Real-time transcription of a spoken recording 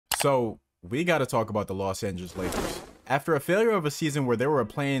So, we gotta talk about the Los Angeles Lakers. After a failure of a season where they were a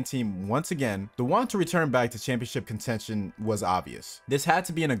play-in team once again, the want to return back to championship contention was obvious. This had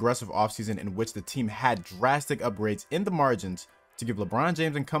to be an aggressive offseason in which the team had drastic upgrades in the margins to give LeBron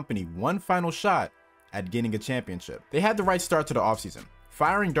James and company one final shot at getting a championship. They had the right start to the offseason,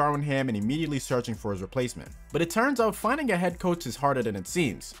 firing Darvin Ham and immediately searching for his replacement. But it turns out finding a head coach is harder than it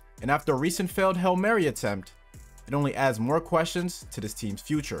seems, and after a recent failed Hail Mary attempt, it only adds more questions to this team's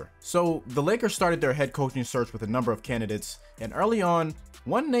future. So the Lakers started their head coaching search with a number of candidates, and early on,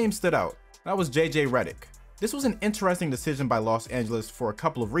 one name stood out. That was JJ Redick. This was an interesting decision by Los Angeles for a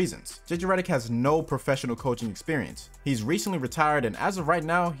couple of reasons. JJ Redick has no professional coaching experience. He's recently retired, and as of right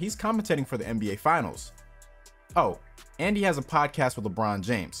now, he's commentating for the NBA Finals. Oh, and he has a podcast with LeBron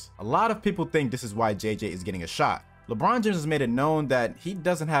James. A lot of people think this is why JJ is getting a shot. LeBron James has made it known that he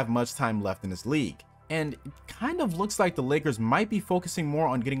doesn't have much time left in this league. And it kind of looks like the Lakers might be focusing more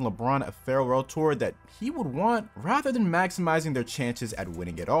on getting LeBron a farewell tour that he would want rather than maximizing their chances at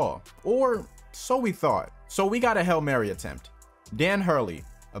winning it all. Or so we thought. So we got a Hail Mary attempt. Dan Hurley,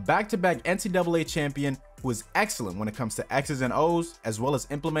 a back-to-back NCAA champion who is excellent when it comes to X's and O's as well as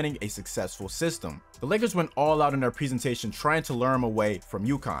implementing a successful system. The Lakers went all out in their presentation trying to lure him away from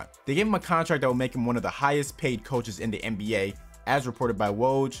UConn. They gave him a contract that would make him one of the highest paid coaches in the NBA, as reported by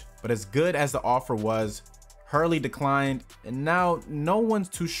Woj, but as good as the offer was, Hurley declined, and now no one's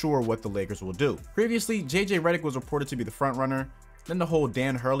too sure what the Lakers will do. Previously, JJ Redick was reported to be the front runner, then the whole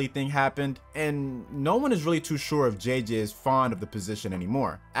Dan Hurley thing happened, and no one is really too sure if JJ is fond of the position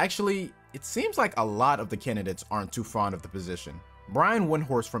anymore. Actually, it seems like a lot of the candidates aren't too fond of the position. Brian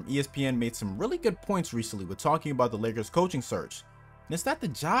Windhorst from ESPN made some really good points recently with talking about the Lakers coaching search, and it's that the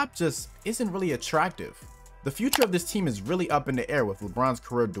job just isn't really attractive. The future of this team is really up in the air with LeBron's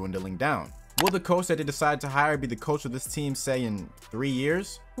career dwindling down. Will the coach that they decide to hire be the coach of this team, say, in 3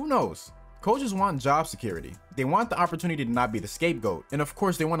 years? Who knows? Coaches want job security. They want the opportunity to not be the scapegoat. And of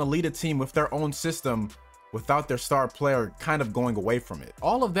course, they want to lead a team with their own system without their star player kind of going away from it.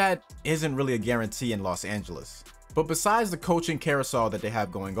 All of that isn't really a guarantee in Los Angeles. But besides the coaching carousel that they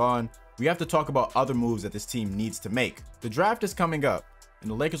have going on, we have to talk about other moves that this team needs to make. The draft is coming up,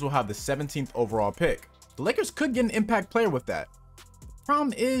 and the Lakers will have the 17th overall pick. The Lakers could get an impact player with that.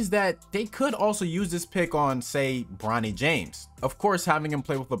 Problem is that they could also use this pick on, say, Bronny James. Of course, having him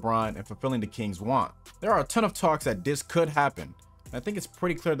play with LeBron and fulfilling the Kings' want. There are a ton of talks that this could happen. And I think it's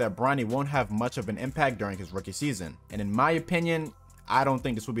pretty clear that Bronny won't have much of an impact during his rookie season. And in my opinion, I don't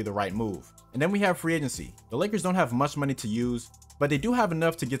think this would be the right move. And then we have free agency. The Lakers don't have much money to use, but they do have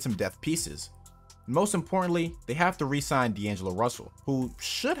enough to get some depth pieces. Most importantly, they have to re-sign D'Angelo Russell, who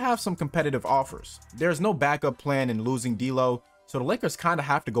should have some competitive offers. There's no backup plan in losing D'Lo, so the Lakers kind of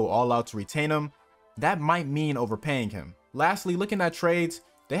have to go all out to retain him. That might mean overpaying him. Lastly, looking at trades,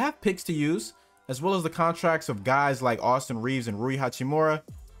 they have picks to use, as well as the contracts of guys like Austin Reeves and Rui Hachimura.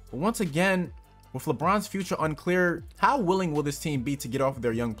 But once again, with LeBron's future unclear, how willing will this team be to get off of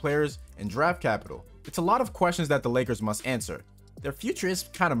their young players and draft capital? It's a lot of questions that the Lakers must answer. Their future is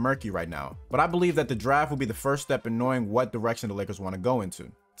kind of murky right now, but I believe that the draft will be the first step in knowing what direction the Lakers want to go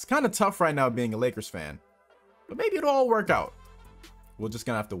into. It's kind of tough right now being a Lakers fan, but maybe it'll all work out. We're just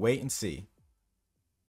gonna have to wait and see.